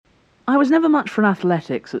I was never much for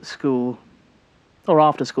athletics at school. Or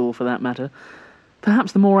after school, for that matter.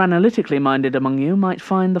 Perhaps the more analytically minded among you might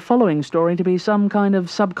find the following story to be some kind of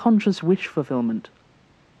subconscious wish fulfillment.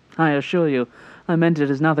 I assure you, I meant it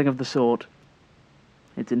as nothing of the sort.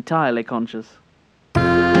 It's entirely conscious.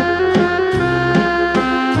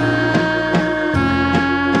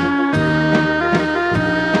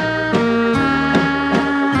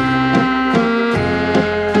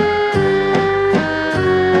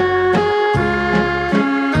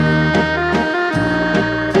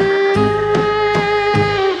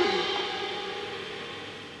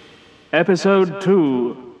 Episode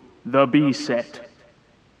 2, The B-Set.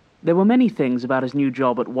 There were many things about his new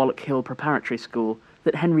job at Wallach Hill Preparatory School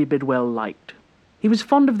that Henry Bidwell liked. He was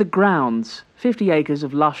fond of the grounds, 50 acres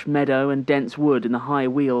of lush meadow and dense wood in the high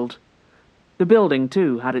weald. The building,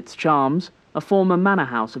 too, had its charms, a former manor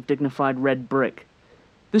house of dignified red brick.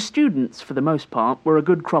 The students, for the most part, were a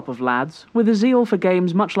good crop of lads, with a zeal for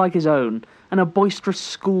games much like his own, and a boisterous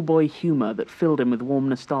schoolboy humour that filled him with warm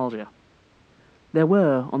nostalgia. There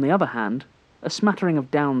were, on the other hand, a smattering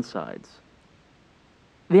of downsides.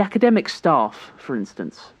 The academic staff, for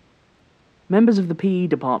instance. Members of the PE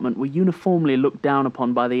department were uniformly looked down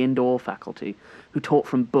upon by the indoor faculty, who taught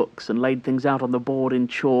from books and laid things out on the board in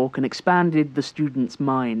chalk and expanded the students'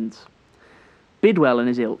 minds. Bidwell and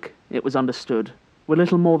his ilk, it was understood, were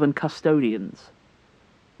little more than custodians.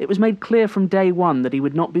 It was made clear from day one that he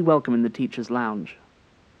would not be welcome in the teacher's lounge.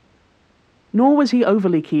 Nor was he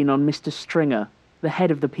overly keen on Mr. Stringer, the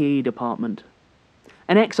head of the PE department.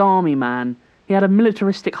 An ex-army man, he had a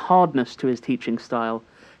militaristic hardness to his teaching style,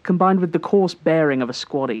 combined with the coarse bearing of a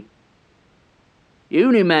squaddy.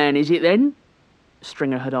 "Uniman, is it then?"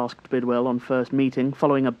 Stringer had asked Bidwell on first meeting,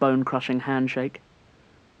 following a bone-crushing handshake.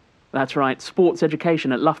 "That's right, sports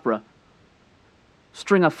education at Loughborough."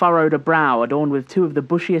 Stringer furrowed a brow adorned with two of the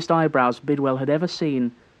bushiest eyebrows Bidwell had ever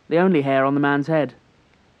seen, the only hair on the man's head.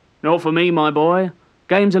 "Not for me, my boy.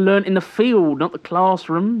 Games are learnt in the field, not the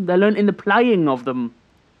classroom. They're learnt in the playing of them."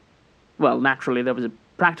 Well, naturally, there was a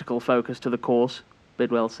practical focus to the course,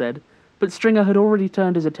 Bidwell said, but Stringer had already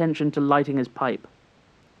turned his attention to lighting his pipe.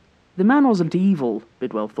 The man wasn't evil,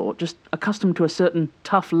 Bidwell thought, just accustomed to a certain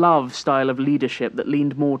tough love style of leadership that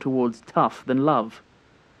leaned more towards tough than love.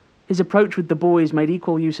 His approach with the boys made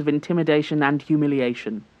equal use of intimidation and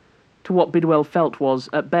humiliation, to what Bidwell felt was,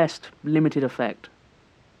 at best, limited effect.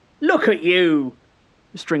 "Look at you!"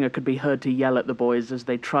 Stringer could be heard to yell at the boys as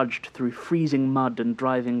they trudged through freezing mud and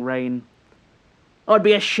driving rain. "I'd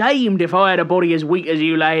be ashamed if I had a body as weak as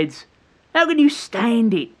you lads. How can you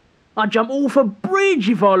stand it? I'd jump off a bridge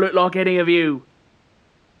if I looked like any of you."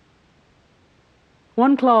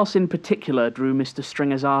 One class in particular drew Mr.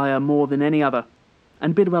 Stringer's ire more than any other,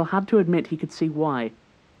 and Bidwell had to admit he could see why.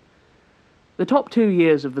 The top 2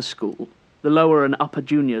 years of the school, the lower and upper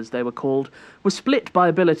juniors they were called, were split by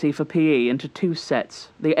ability for PE into 2 sets,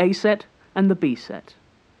 the A set and the B set.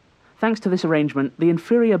 Thanks to this arrangement, the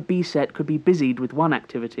inferior B set could be busied with one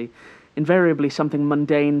activity, invariably something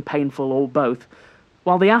mundane, painful, or both,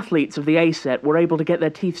 while the athletes of the A set were able to get their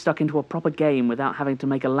teeth stuck into a proper game without having to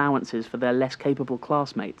make allowances for their less capable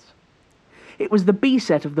classmates. It was the B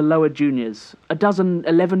set of the lower juniors, a dozen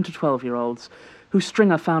 11 to 12-year-olds, who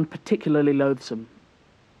Stringer found particularly loathsome.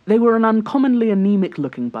 They were an uncommonly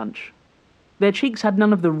anemic-looking bunch. Their cheeks had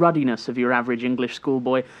none of the ruddiness of your average English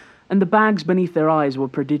schoolboy, and the bags beneath their eyes were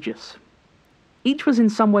prodigious. Each was in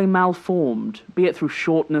some way malformed, be it through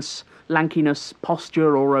shortness, lankiness,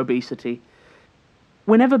 posture, or obesity.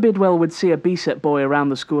 Whenever Bidwell would see a B-set boy around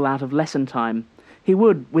the school out of lesson time, he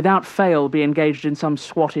would, without fail, be engaged in some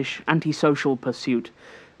swattish, antisocial pursuit,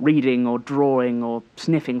 reading or drawing or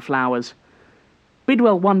sniffing flowers.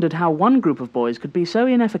 Bidwell wondered how one group of boys could be so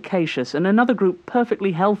inefficacious and another group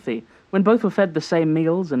perfectly healthy when both were fed the same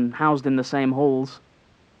meals and housed in the same halls.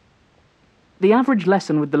 The average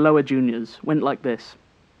lesson with the lower juniors went like this.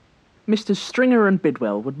 Mr. Stringer and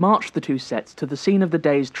Bidwell would march the 2 sets to the scene of the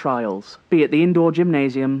day's trials, be it the indoor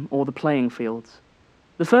gymnasium or the playing fields.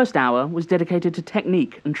 The first hour was dedicated to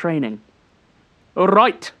technique and training. "All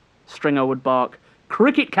right," Stringer would bark.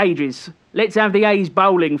 "Cricket cages. Let's have the A's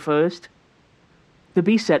bowling first." The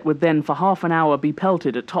B-set would then for half an hour be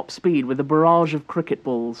pelted at top speed with a barrage of cricket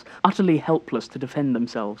balls, utterly helpless to defend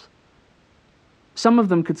themselves. Some of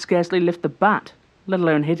them could scarcely lift the bat, let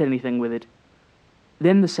alone hit anything with it.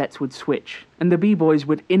 Then the sets would switch, and the B-boys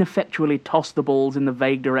would ineffectually toss the balls in the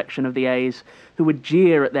vague direction of the A's, who would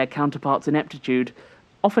jeer at their counterparts' ineptitude,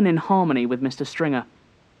 often in harmony with Mr. Stringer.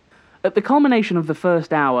 At the culmination of the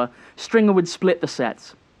first hour, Stringer would split the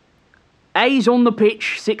sets. "A's on the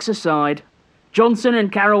pitch, 6 aside. Johnson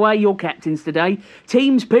and Carraway, your captains today.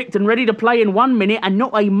 Teams picked and ready to play in 1 minute and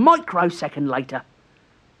not a microsecond later.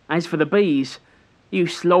 As for the Bees, you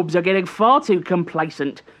slobs are getting far too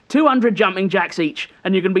complacent. 200 jumping jacks each,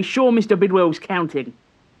 and you can be sure Mr. Bidwell's counting.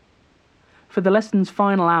 For the lesson's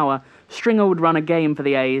final hour, Stringer would run a game for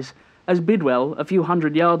the A's, as Bidwell, a few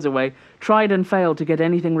hundred yards away, tried and failed to get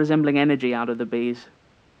anything resembling energy out of the Bees.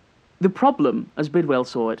 The problem, as Bidwell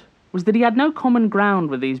saw it, was that he had no common ground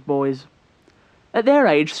with these boys. At their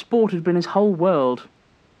age, sport had been his whole world.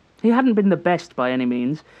 He hadn't been the best by any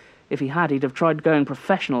means. If he had, he'd have tried going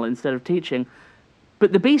professional instead of teaching.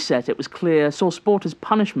 But the B set, it was clear, saw sport as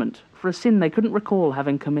punishment for a sin they couldn't recall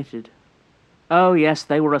having committed. Oh yes,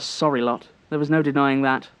 they were a sorry lot. There was no denying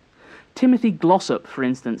that. Timothy Glossop, for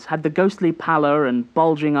instance, had the ghostly pallor and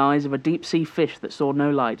bulging eyes of a deep-sea fish that saw no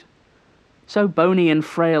light. So bony and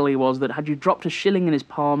frail he was that had you dropped a shilling in his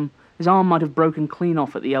palm, his arm might have broken clean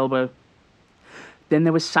off at the elbow. Then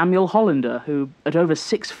there was Samuel Hollander, who, at over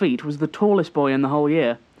 6 feet, was the tallest boy in the whole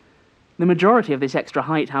year. The majority of this extra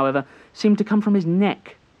height, however, seemed to come from his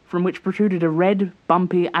neck, from which protruded a red,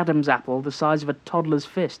 bumpy Adam's apple the size of a toddler's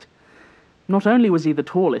fist. Not only was he the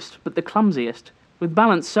tallest, but the clumsiest. With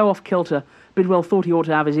balance so off-kilter, Bidwell thought he ought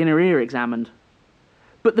to have his inner ear examined.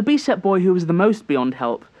 But the B-set boy who was the most beyond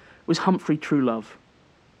help was Humphrey Truelove.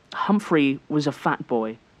 Humphrey was a fat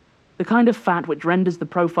boy, the kind of fat which renders the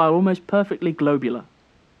profile almost perfectly globular.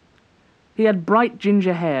 He had bright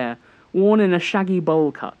ginger hair, worn in a shaggy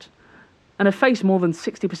bowl cut, and a face more than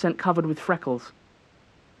 60% covered with freckles.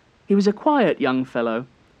 He was a quiet young fellow,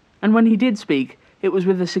 and when he did speak, it was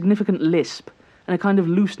with a significant lisp and a kind of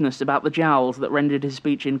looseness about the jowls that rendered his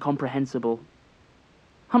speech incomprehensible.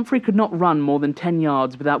 Humphrey could not run more than 10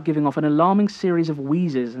 yards without giving off an alarming series of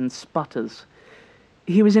wheezes and sputters.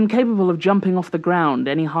 He was incapable of jumping off the ground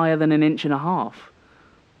any higher than 1.5 inches.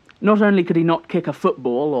 Not only could he not kick a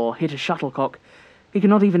football or hit a shuttlecock, he could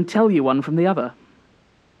not even tell you one from the other.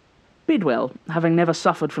 Bidwell, having never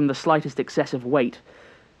suffered from the slightest excess of weight,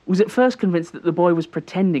 was at first convinced that the boy was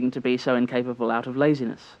pretending to be so incapable out of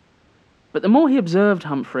laziness. But the more he observed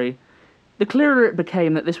Humphrey, the clearer it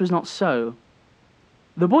became that this was not so.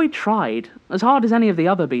 The boy tried, as hard as any of the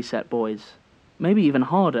other B-set boys, maybe even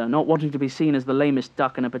harder, not wanting to be seen as the lamest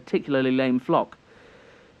duck in a particularly lame flock.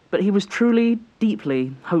 But he was truly,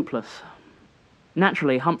 deeply hopeless.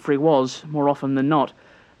 Naturally, Humphrey was, more often than not,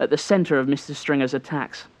 at the centre of Mr. Stringer's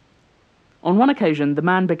attacks. On one occasion, the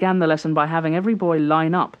man began the lesson by having every boy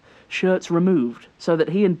line up, shirts removed, so that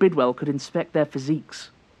he and Bidwell could inspect their physiques.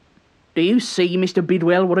 "Do you see, Mr.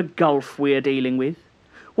 Bidwell, what a gulf we're dealing with?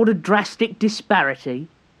 What a drastic disparity?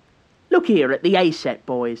 Look here at the A-set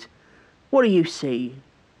boys. What do you see?"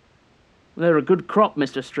 "They're a good crop,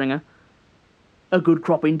 Mr. Stringer." "A good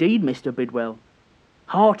crop indeed, Mr. Bidwell.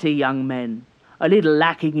 Hearty young men, a little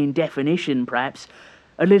lacking in definition, perhaps,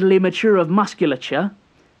 a little immature of musculature.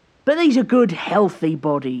 But these are good, healthy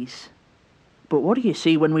bodies. But what do you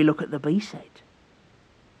see when we look at the B-set?"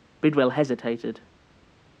 Bidwell hesitated.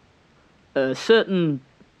 "A certain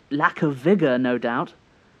lack of vigour, no doubt."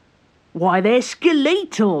 "Why, they're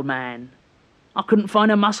skeletal, man. I couldn't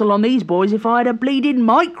find a muscle on these boys if I had a bleeding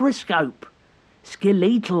microscope.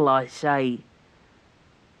 Skeletal, I say.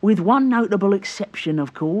 With one notable exception,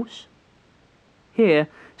 of course." Here,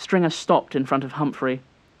 Stringer stopped in front of Humphrey.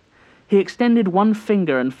 He extended one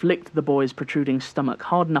finger and flicked the boy's protruding stomach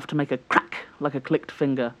hard enough to make a crack like a clicked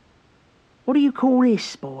finger. "What do you call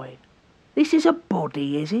this, boy? This is a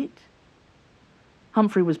body, is it?"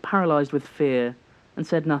 Humphrey was paralysed with fear and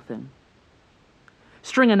said nothing.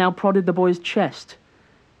 Stringer now prodded the boy's chest,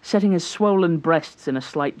 setting his swollen breasts in a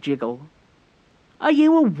slight jiggle. "Are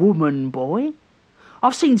you a woman, boy?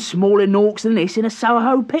 I've seen smaller norks than this in a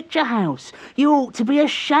Soho picture house. You ought to be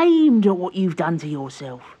ashamed at what you've done to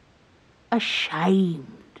yourself. Ashamed."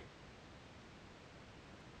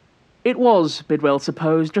 It was, Bidwell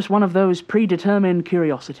supposed, just one of those predetermined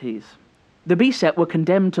curiosities. The B-set were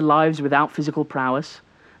condemned to lives without physical prowess,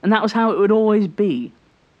 and that was how it would always be.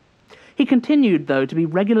 He continued, though, to be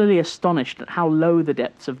regularly astonished at how low the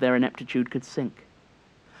depths of their ineptitude could sink.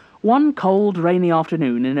 One cold, rainy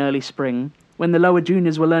afternoon in early spring, when the lower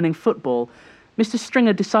juniors were learning football, Mr.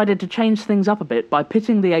 Stringer decided to change things up a bit by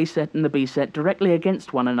pitting the A-set and the B-set directly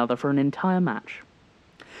against one another for an entire match.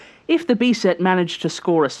 If the B-set managed to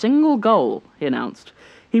score a single goal, he announced,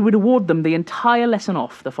 he would award them the entire lesson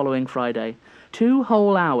off the following Friday, 2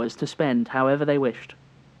 whole hours to spend however they wished.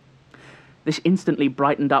 This instantly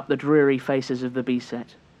brightened up the dreary faces of the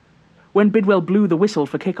B-set. When Bidwell blew the whistle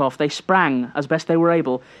for kick-off, they sprang, as best they were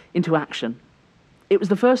able, into action. It was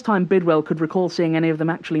the first time Bidwell could recall seeing any of them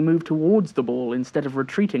actually move towards the ball instead of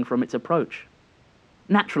retreating from its approach.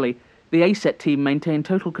 Naturally, the A-set team maintained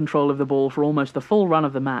total control of the ball for almost the full run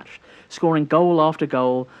of the match, scoring goal after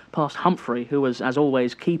goal past Humphrey, who was, as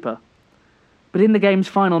always, keeper. But in the game's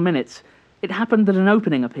final minutes, it happened that an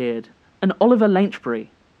opening appeared, and Oliver Lynchbury,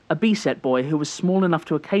 a B-set boy who was small enough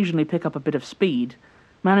to occasionally pick up a bit of speed,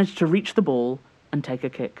 managed to reach the ball and take a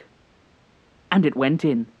kick. And it went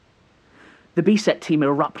in. The B-set team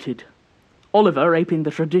erupted. Oliver, aping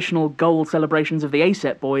the traditional goal celebrations of the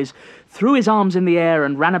A-set boys, threw his arms in the air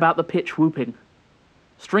and ran about the pitch whooping.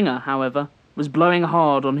 Stringer, however, was blowing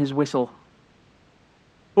hard on his whistle.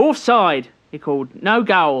 "Offside," he called. "No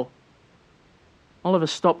goal." Oliver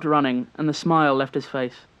stopped running, and the smile left his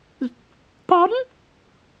face. "Pardon?"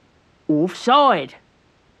 "Offside."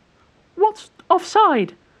 "What's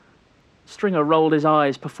offside?" Stringer rolled his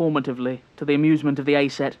eyes performatively, to the amusement of the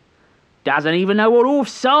A-set. "Doesn't even know what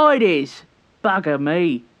offside is. Bugger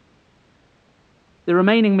me." The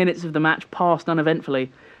remaining minutes of the match passed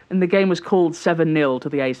uneventfully, and the game was called 7-0 to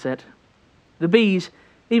the A-set. The Bs,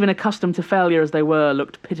 even accustomed to failure as they were,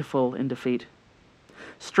 looked pitiful in defeat.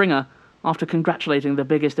 Stringer, after congratulating the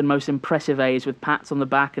biggest and most impressive A's with pats on the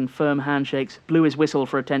back and firm handshakes, blew his whistle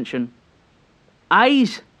for attention.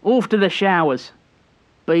 "A's, off to the showers.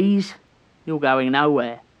 B's, you're going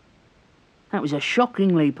nowhere." That was a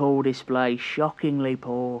shockingly poor display, shockingly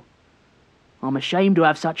poor. I'm ashamed to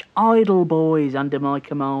have such idle boys under my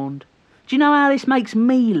command. Do you know how this makes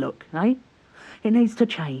me look, eh? It needs to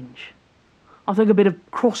change. I think a bit of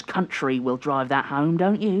cross-country will drive that home,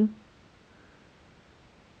 don't you?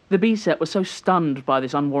 The B-set was so stunned by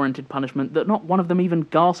this unwarranted punishment that not one of them even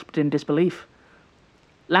gasped in disbelief.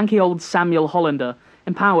 Lanky old Samuel Hollander,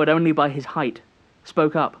 empowered only by his height,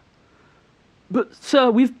 spoke up. "But,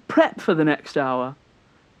 sir, we've prep for the next hour."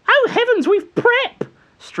 "Oh, heavens, we've prep!"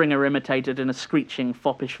 Stringer imitated in a screeching,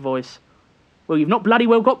 foppish voice. "Well, you've not bloody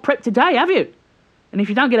well got prep today, have you? And if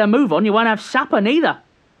you don't get a move on, you won't have supper neither.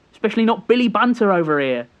 Especially not Billy Bunter over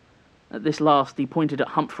here." At this last, he pointed at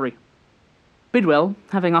Humphrey. Bidwell,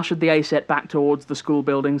 having ushered the A-set back towards the school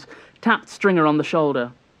buildings, tapped Stringer on the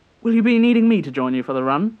shoulder. "Will you be needing me to join you for the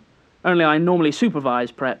run? Only I normally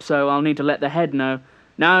supervise prep, so I'll need to let the head know."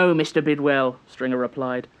 "No, Mr. Bidwell," Stringer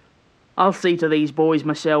replied. "I'll see to these boys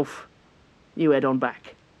myself. You head on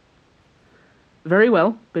back." "Very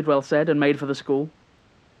well," Bidwell said, and made for the school.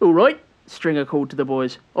 "All right," Stringer called to the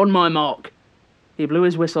boys. "On my mark." He blew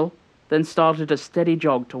his whistle, then started a steady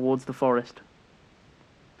jog towards the forest.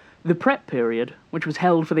 The prep period, which was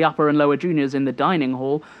held for the upper and lower juniors in the dining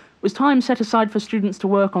hall, was time set aside for students to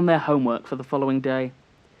work on their homework for the following day.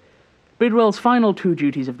 Bidwell's final two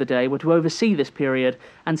duties of the day were to oversee this period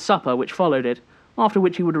and supper which followed it, after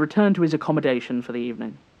which he would return to his accommodation for the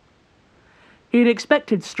evening. He had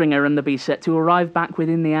expected Stringer and the B-set to arrive back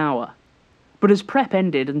within the hour, but as prep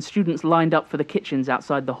ended and students lined up for the kitchens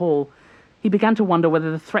outside the hall, he began to wonder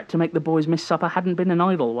whether the threat to make the boys miss supper hadn't been an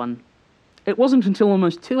idle one. It wasn't until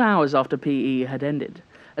almost 2 hours after PE had ended,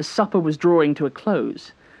 as supper was drawing to a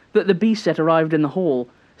close, that the B-set arrived in the hall,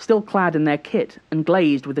 still clad in their kit and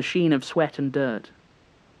glazed with a sheen of sweat and dirt.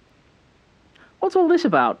 "What's all this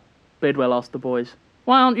about?" Bidwell asked the boys.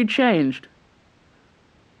 "Why aren't you changed?"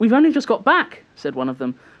 "We've only just got back," said one of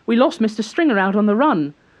them. "We lost Mr. Stringer out on the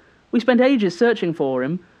run. We spent ages searching for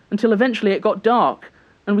him, until eventually it got dark,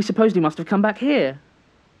 and we supposed he must have come back here."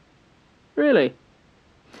 "Really?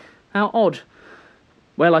 How odd.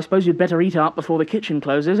 Well, I suppose you'd better eat up before the kitchen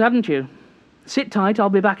closes, hadn't you? Sit tight, I'll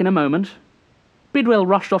be back in a moment." Bidwell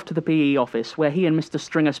rushed off to the PE office, where he and Mr.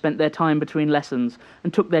 Stringer spent their time between lessons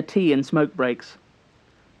and took their tea and smoke breaks.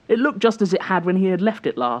 It looked just as it had when he had left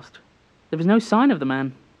it last. There was no sign of the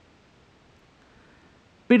man.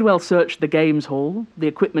 Bidwell searched the games hall, the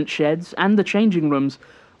equipment sheds, and the changing rooms,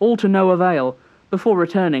 all to no avail, before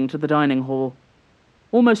returning to the dining hall.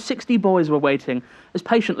 Almost 60 boys were waiting, as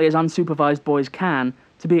patiently as unsupervised boys can,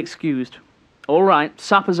 to be excused. "All right,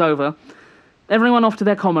 supper's over. Everyone off to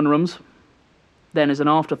their common rooms." Then, as an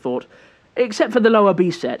afterthought, "Except for the lower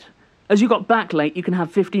B-set. As you got back late, you can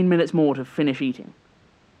have 15 minutes more to finish eating."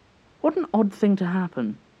 What an odd thing to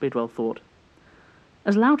happen, Bidwell thought.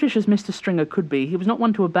 As loutish as Mr. Stringer could be, he was not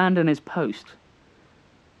one to abandon his post.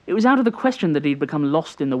 It was out of the question that he'd become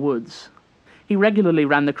lost in the woods. He regularly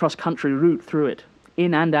ran the cross-country route through it,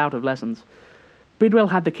 in and out of lessons. Bidwell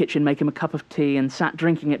had the kitchen make him a cup of tea and sat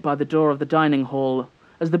drinking it by the door of the dining hall,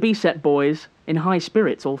 as the B-set boys, in high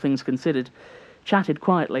spirits all things considered, chatted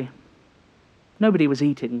quietly. Nobody was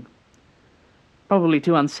eating. Probably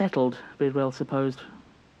too unsettled, Bidwell supposed.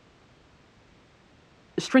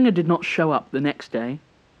 Stringer did not show up the next day,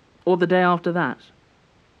 or the day after that.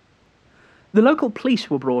 The local police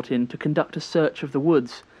were brought in to conduct a search of the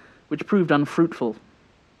woods, which proved unfruitful,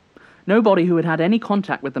 Nobody who had had any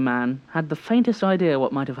contact with the man had the faintest idea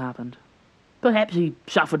what might have happened. Perhaps he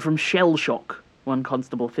suffered from shell shock, one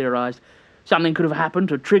constable theorised. Something could have happened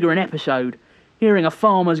to trigger an episode. Hearing a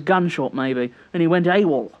farmer's gunshot, maybe, and he went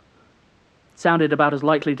AWOL. Sounded about as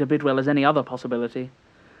likely to Bidwell as any other possibility.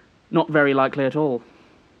 Not very likely at all.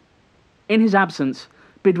 In his absence,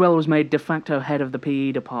 Bidwell was made de facto head of the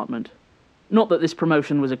PE department. Not that this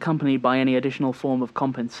promotion was accompanied by any additional form of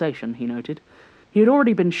compensation, he noted. He had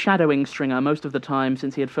already been shadowing Stringer most of the time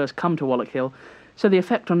since he had first come to Wallachhill, so the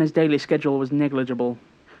effect on his daily schedule was negligible.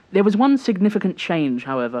 There was one significant change,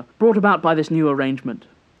 however, brought about by this new arrangement.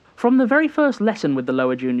 From the very first lesson with the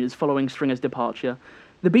lower juniors following Stringer's departure,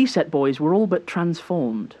 the B-set boys were all but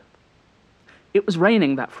transformed. It was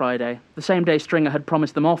raining that Friday, the same day Stringer had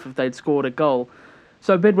promised them off if they'd scored a goal,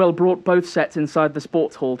 so Bidwell brought both sets inside the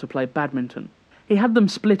sports hall to play badminton. He had them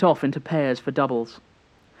split off into pairs for doubles.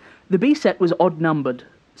 The B set was odd-numbered,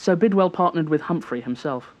 so Bidwell partnered with Humphrey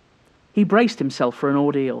himself. He braced himself for an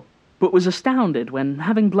ordeal, but was astounded when,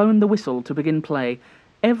 having blown the whistle to begin play,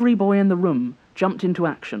 every boy in the room jumped into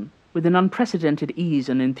action with an unprecedented ease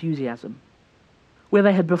and enthusiasm. Where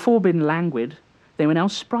they had before been languid, they were now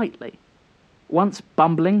sprightly. Once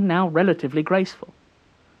bumbling, now relatively graceful.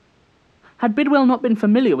 Had Bidwell not been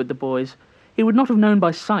familiar with the boys, he would not have known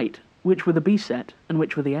by sight which were the B set and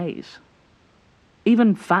which were the A's.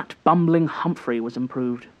 Even fat, bumbling Humphrey was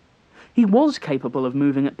improved. He was capable of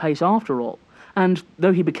moving at pace after all, and,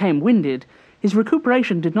 though he became winded, his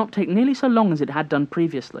recuperation did not take nearly so long as it had done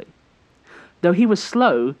previously. Though he was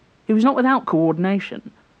slow, he was not without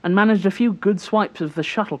coordination, and managed a few good swipes of the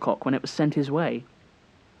shuttlecock when it was sent his way.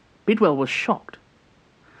 Bidwell was shocked.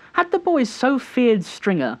 Had the boys so feared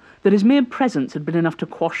Stringer that his mere presence had been enough to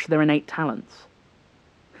quash their innate talents?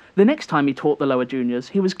 The next time he taught the lower juniors,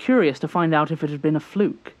 he was curious to find out if it had been a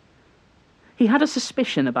fluke. He had a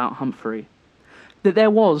suspicion about Humphrey, that there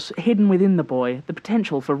was, hidden within the boy, the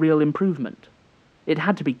potential for real improvement. It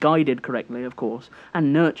had to be guided correctly, of course,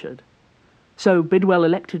 and nurtured. So Bidwell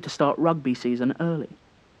elected to start rugby season early.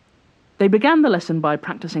 They began the lesson by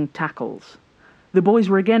practicing tackles. The boys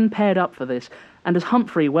were again paired up for this, and as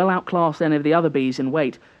Humphrey well outclassed any of the other Bs in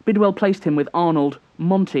weight, Bidwell placed him with Arnold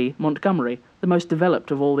Monty Montgomery, the most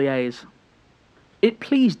developed of all the As. It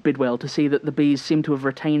pleased Bidwell to see that the Bs seemed to have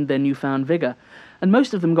retained their newfound vigour, and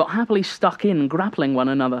most of them got happily stuck in grappling one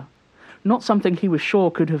another, not something he was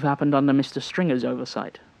sure could have happened under Mr. Stringer's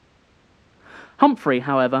oversight. Humphrey,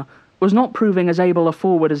 however, was not proving as able a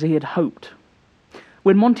forward as he had hoped.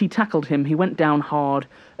 When Monty tackled him, he went down hard,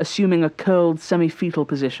 assuming a curled semi-fetal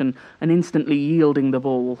position and instantly yielding the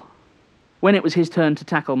ball. When it was his turn to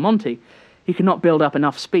tackle Monty, he could not build up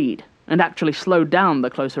enough speed, and actually slowed down the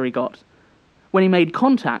closer he got. When he made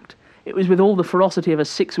contact, it was with all the ferocity of a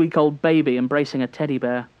 6-week-old baby embracing a teddy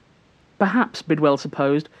bear. Perhaps, Bidwell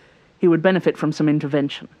supposed, he would benefit from some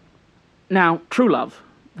intervention. "Now, Truelove,"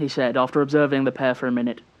 he said, after observing the pair for a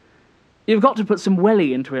minute, "you've got to put some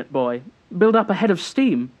welly into it, boy. Build up a head of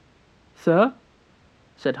steam." "Sir?"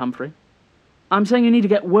 said Humphrey. "I'm saying you need to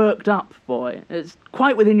get worked up, boy. It's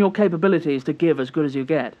quite within your capabilities to give as good as you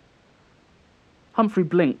get." Humphrey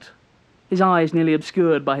blinked, his eyes nearly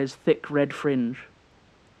obscured by his thick red fringe.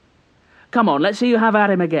 "Come on, let's see you have at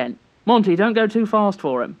him again. Monty, don't go too fast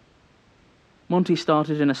for him." Monty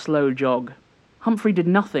started in a slow jog. Humphrey did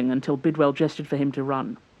nothing until Bidwell gestured for him to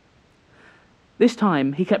run. This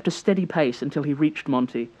time he kept a steady pace until he reached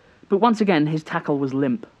Monty, but once again his tackle was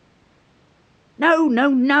limp. "No, no,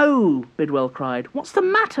 no!" Bidwell cried. "What's the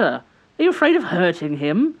matter? Are you afraid of hurting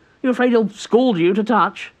him? Are you afraid he'll scald you to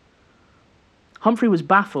touch?" Humphrey was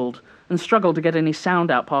baffled and struggled to get any sound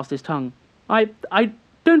out past his tongue. I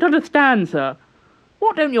don't understand, sir."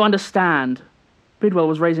 "What don't you understand?" Bidwell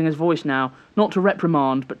was raising his voice now, not to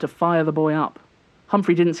reprimand, but to fire the boy up.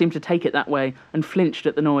 Humphrey didn't seem to take it that way, and flinched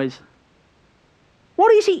at the noise.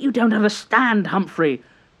 "What is it you don't understand, Humphrey?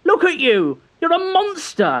 Look at you! You're a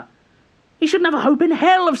monster! He shouldn't have a hope in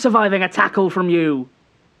hell of surviving a tackle from you!"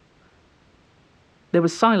 There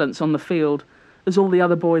was silence on the field, as all the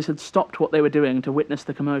other boys had stopped what they were doing to witness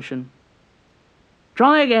the commotion.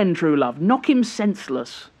 "Try again, Truelove. Knock him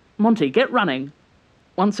senseless. Monty, get running."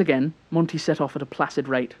 Once again, Monty set off at a placid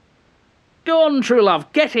rate. "Go on,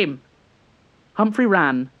 Truelove, get him!" Humphrey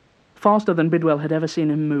ran, faster than Bidwell had ever seen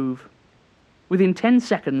him move. Within 10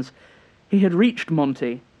 seconds, he had reached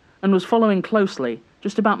Monty, and was following closely,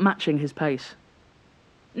 just about matching his pace.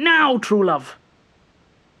 "Now, Truelove!"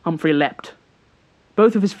 Humphrey leapt.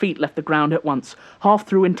 Both of his feet left the ground at once, half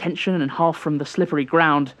through intention and half from the slippery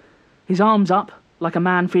ground. His arms up, like a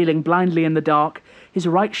man feeling blindly in the dark, his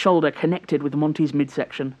right shoulder connected with Monty's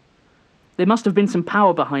midsection. There must have been some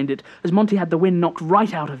power behind it, as Monty had the wind knocked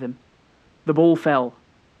right out of him. The ball fell.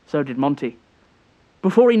 So did Monty.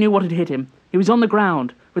 Before he knew what had hit him, he was on the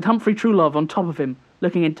ground, with Humphrey Truelove on top of him,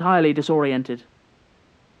 looking entirely disoriented.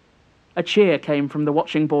 A cheer came from the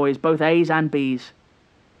watching boys, both A's and B's.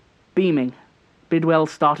 Beaming, Bidwell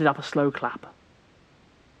started up a slow clap.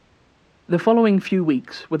 The following few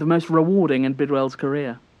weeks were the most rewarding in Bidwell's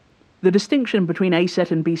career. The distinction between A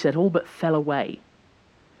set and B set all but fell away.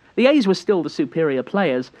 The A's were still the superior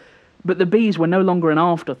players, but the B's were no longer an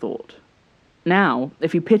afterthought. Now,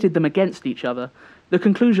 if you pitted them against each other, the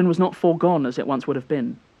conclusion was not foregone as it once would have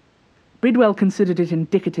been. Bidwell considered it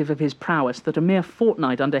indicative of his prowess that a mere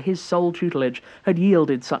fortnight under his sole tutelage had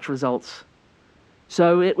yielded such results.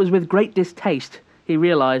 So it was with great distaste he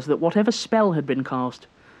realised that whatever spell had been cast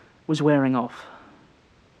was wearing off.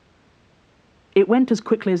 It went as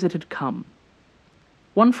quickly as it had come.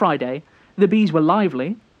 One Friday, the B's were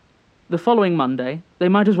lively. The following Monday, they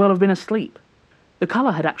might as well have been asleep. The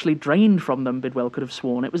colour had actually drained from them, Bidwell could have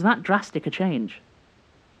sworn. It was that drastic a change.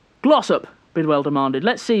 "Glossop," Bidwell demanded,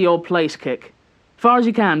 "let's see your place kick. Far as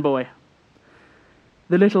you can, boy."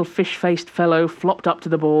 The little fish-faced fellow flopped up to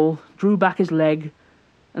the ball, drew back his leg,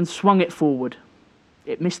 and swung it forward.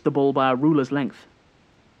 It missed the ball by a ruler's length.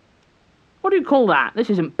 "What do you call that? This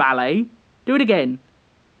isn't ballet. Do it again."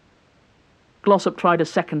 Glossop tried a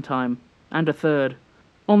second time, and a third.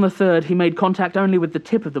 On the third, he made contact only with the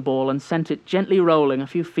tip of the ball and sent it gently rolling a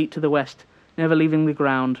few feet to the west, never leaving the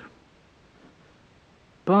ground.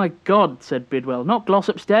 "By God," said Bidwell, "not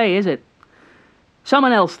Glossop's day, is it?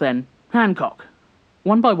 Someone else, then. Hancock."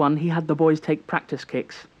 One by one, he had the boys take practice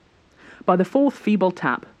kicks. By the fourth feeble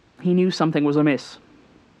tap, he knew something was amiss.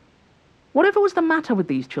 Whatever was the matter with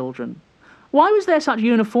these children? Why was there such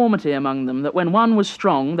uniformity among them that when one was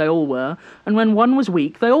strong, they all were, and when one was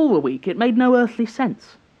weak, they all were weak? It made no earthly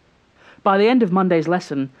sense. By the end of Monday's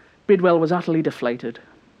lesson, Bidwell was utterly deflated.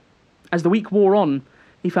 As the week wore on,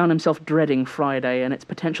 he found himself dreading Friday and its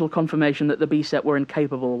potential confirmation that the B-set were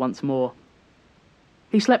incapable once more.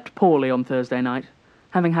 He slept poorly on Thursday night,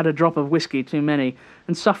 having had a drop of whiskey too many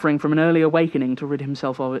and suffering from an early awakening to rid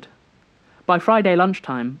himself of it. By Friday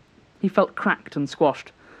lunchtime, he felt cracked and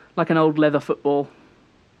squashed, like an old leather football.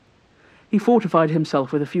 He fortified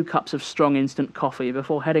himself with a few cups of strong instant coffee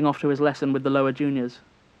before heading off to his lesson with the lower juniors.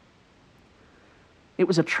 It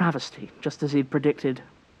was a travesty, just as he'd predicted.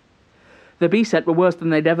 The B-set were worse than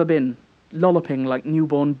they'd ever been, lolloping like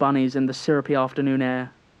newborn bunnies in the syrupy afternoon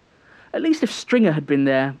air. At least if Stringer had been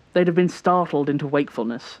there, they'd have been startled into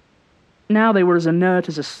wakefulness. Now they were as inert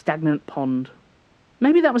as a stagnant pond.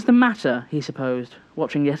 Maybe that was the matter, he supposed,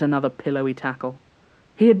 watching yet another pillowy tackle.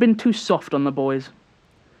 He had been too soft on the boys.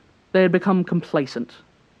 They had become complacent.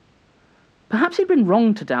 Perhaps he'd been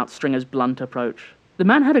wrong to doubt Stringer's blunt approach. The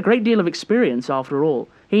man had a great deal of experience, after all.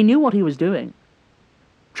 He knew what he was doing.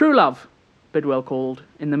 "Truelove," Bidwell called,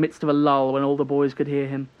 in the midst of a lull when all the boys could hear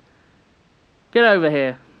him. "Get over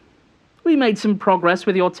here. We made some progress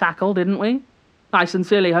with your tackle, didn't we? I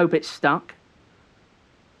sincerely hope it stuck."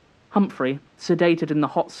 Humphrey, sedated in the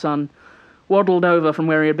hot sun, waddled over from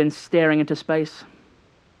where he had been staring into space.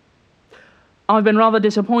 "I've been rather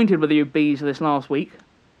disappointed with you B's this last week.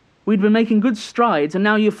 We'd been making good strides, and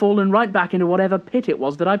now you've fallen right back into whatever pit it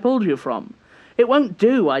was that I pulled you from. It won't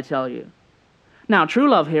do, I tell you. Now,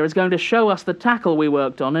 Truelove here is going to show us the tackle we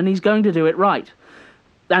worked on, and he's going to do it right.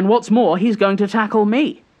 And what's more, he's going to tackle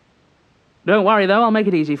me. Don't worry, though, I'll make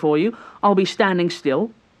it easy for you. I'll be standing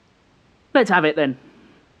still. Let's have it, then."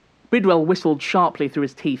 Bidwell whistled sharply through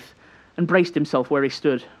his teeth and braced himself where he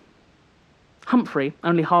stood. Humphrey,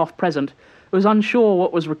 only half present, was unsure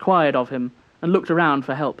what was required of him and looked around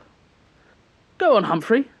for help. "Go on,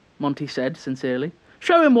 Humphrey," Monty said sincerely.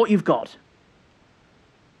 "Show him what you've got."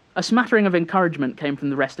 A smattering of encouragement came from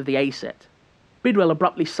the rest of the A-set. Bidwell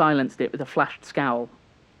abruptly silenced it with a flashed scowl.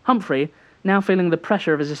 Humphrey, now feeling the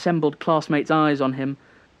pressure of his assembled classmates' eyes on him,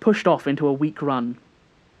 pushed off into a weak run.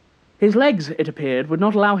 His legs, it appeared, would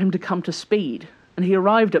not allow him to come to speed, and he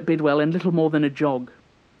arrived at Bidwell in little more than a jog.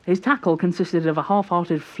 His tackle consisted of a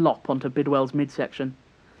half-hearted flop onto Bidwell's midsection.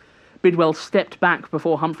 Bidwell stepped back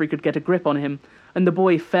before Humphrey could get a grip on him, and the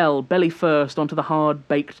boy fell, belly first, onto the hard,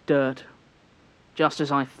 baked dirt. "Just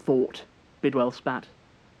as I thought," Bidwell spat.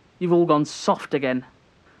 "You've all gone soft again.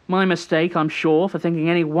 My mistake, I'm sure, for thinking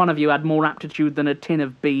any one of you had more aptitude than a tin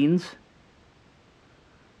of beans."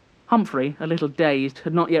 Humphrey, a little dazed,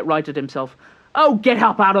 had not yet righted himself. "Oh, get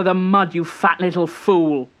up out of the mud, you fat little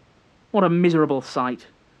fool!" What a miserable sight.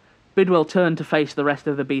 Bidwell turned to face the rest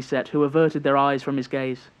of the B-set, who averted their eyes from his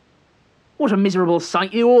gaze. "What a miserable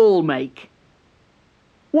sight you all make!"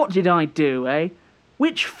 "What did I do, eh?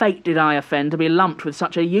 Which fate did I offend to be lumped with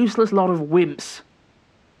such a useless lot of wimps?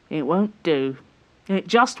 It won't do. It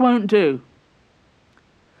just won't do.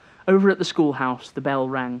 Over at the schoolhouse, the bell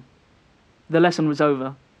rang. The lesson was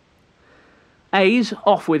over. A's,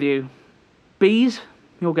 off with you. B's,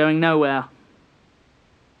 you're going nowhere.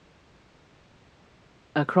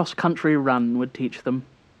 A cross-country run would teach them.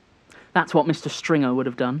 That's what Mr. Stringer would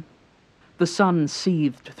have done. The sun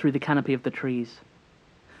seethed through the canopy of the trees.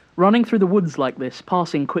 Running through the woods like this,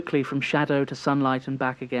 passing quickly from shadow to sunlight and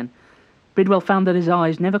back again, Bidwell found that his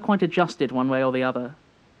eyes never quite adjusted one way or the other.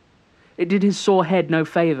 It did his sore head no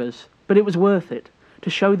favours, but it was worth it, to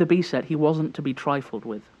show the B-set he wasn't to be trifled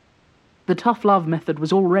with. The tough love method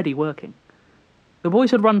was already working. The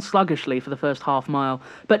boys had run sluggishly for the first half mile,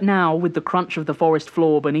 but now, with the crunch of the forest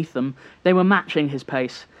floor beneath them, they were matching his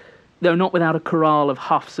pace, though not without a chorale of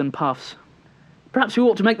huffs and puffs. "Perhaps we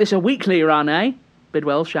ought to make this a weekly run, eh?"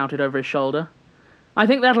 Bidwell shouted over his shoulder. "I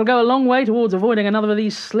think that'll go a long way towards avoiding another of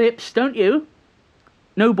these slips, don't you?"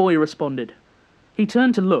 No boy responded. He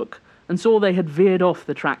turned to look, and saw they had veered off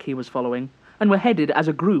the track he was following, and were headed as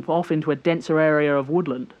a group off into a denser area of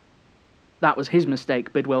woodland. That was his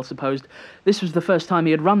mistake, Bidwell supposed. This was the first time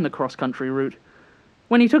he had run the cross-country route.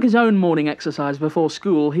 When he took his own morning exercise before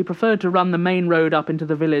school, he preferred to run the main road up into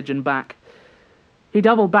the village and back. He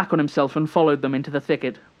doubled back on himself and followed them into the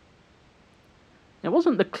thicket. It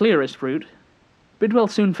wasn't the clearest route. Bidwell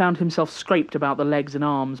soon found himself scraped about the legs and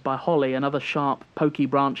arms by holly and other sharp, poky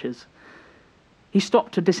branches. He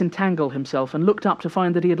stopped to disentangle himself and looked up to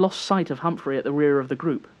find that he had lost sight of Humphrey at the rear of the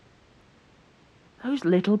group. Those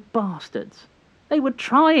little bastards. They were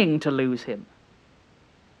trying to lose him.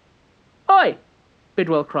 "Oi!"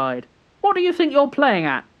 Bidwell cried. "What do you think you're playing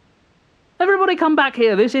at? Everybody come back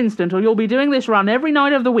here this instant, or you'll be doing this run every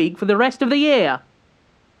night of the week for the rest of the year."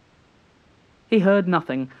 He heard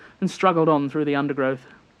nothing and struggled on through the undergrowth.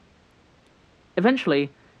 Eventually,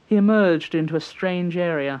 he emerged into a strange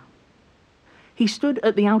area. He stood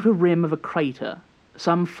at the outer rim of a crater,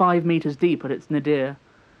 some 5 meters deep at its nadir.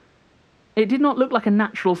 It did not look like a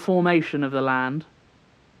natural formation of the land.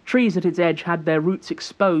 Trees at its edge had their roots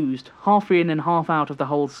exposed, half in and half out of the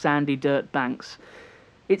whole sandy dirt banks.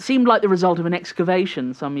 It seemed like the result of an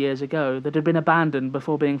excavation some years ago that had been abandoned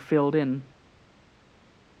before being filled in.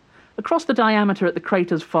 Across the diameter at the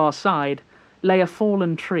crater's far side lay a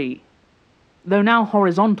fallen tree. Though now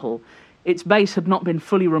horizontal, its base had not been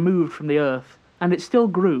fully removed from the earth, and it still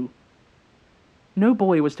grew. No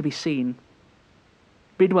boy was to be seen.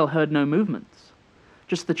 Bidwell heard no movements,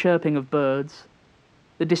 just the chirping of birds,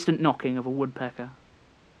 the distant knocking of a woodpecker.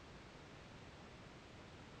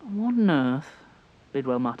 "What on earth?"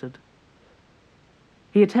 Bidwell muttered.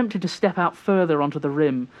 He attempted to step out further onto the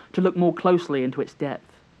rim to look more closely into its depth.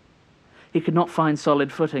 He could not find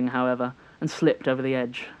solid footing, however, and slipped over the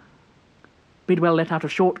edge. Bidwell let out a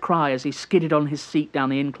short cry as he skidded on his seat down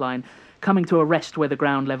the incline, coming to a rest where the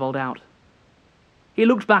ground levelled out. He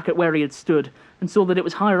looked back at where he had stood and saw that it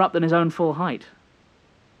was higher up than his own full height.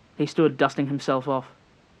 He stood dusting himself off.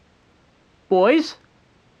 "Boys,"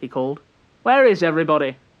 he called, "where is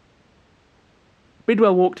everybody?"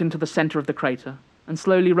 Bidwell walked into the centre of the crater and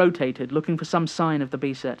slowly rotated, looking for some sign of the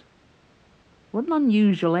B-set. What an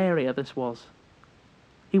unusual area this was.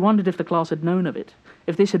 He wondered if the class had known of it,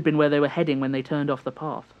 if this had been where they were heading when they turned off the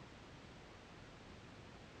path.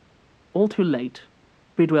 All too late,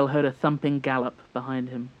 Bidwell heard a thumping gallop behind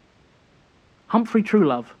him. Humphrey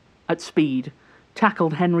Truelove, at speed,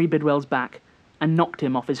 tackled Henry Bidwell's back and knocked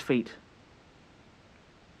him off his feet.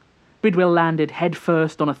 Bidwell landed head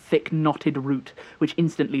first on a thick, knotted root, which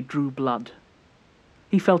instantly drew blood.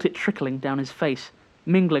 He felt it trickling down his face,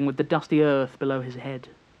 mingling with the dusty earth below his head.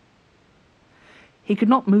 He could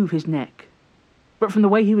not move his neck, but from the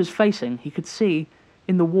way he was facing, he could see,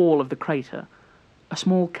 in the wall of the crater, a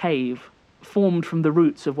small cave formed from the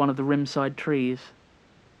roots of one of the rimside trees.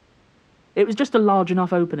 It was just a large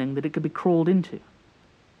enough opening that it could be crawled into,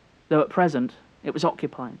 though at present it was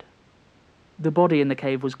occupied. The body in the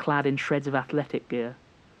cave was clad in shreds of athletic gear,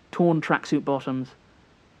 torn tracksuit bottoms,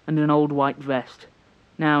 and an old white vest,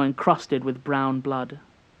 now encrusted with brown blood.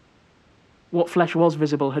 What flesh was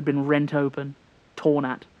visible had been rent open, torn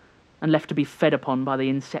at, and left to be fed upon by the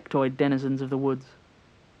insectoid denizens of the woods.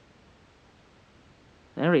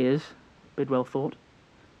 There he is, Bidwell thought.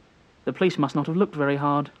 The police must not have looked very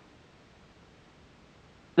hard.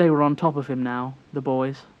 They were on top of him now, the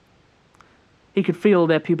boys. He could feel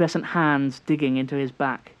their pubescent hands digging into his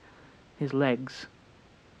back, his legs,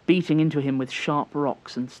 beating into him with sharp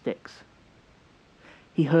rocks and sticks.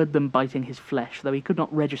 He heard them biting his flesh, though he could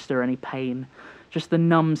not register any pain, just the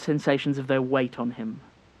numb sensations of their weight on him.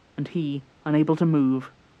 and he unable to move,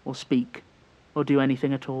 or speak, or do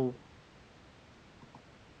anything at all.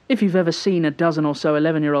 If you've ever seen a dozen or so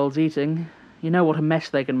 11-year-olds eating, you know what a mess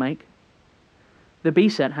they can make. The B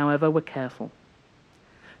set, however, were careful.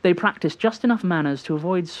 They practiced just enough manners to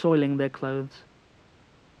avoid soiling their clothes.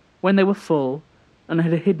 When they were full, and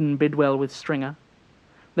had hidden Bidwell with Stringer,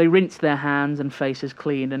 they rinsed their hands and faces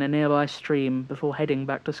clean in a nearby stream before heading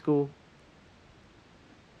back to school.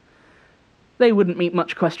 They wouldn't meet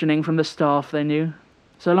much questioning from the staff, they knew,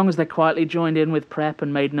 so long as they quietly joined in with prep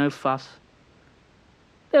and made no fuss.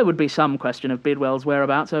 There would be some question of Bidwell's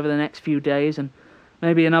whereabouts over the next few days, and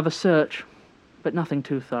maybe another search, but nothing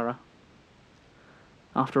too thorough.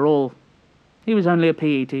 After all, he was only a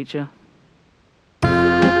PE teacher.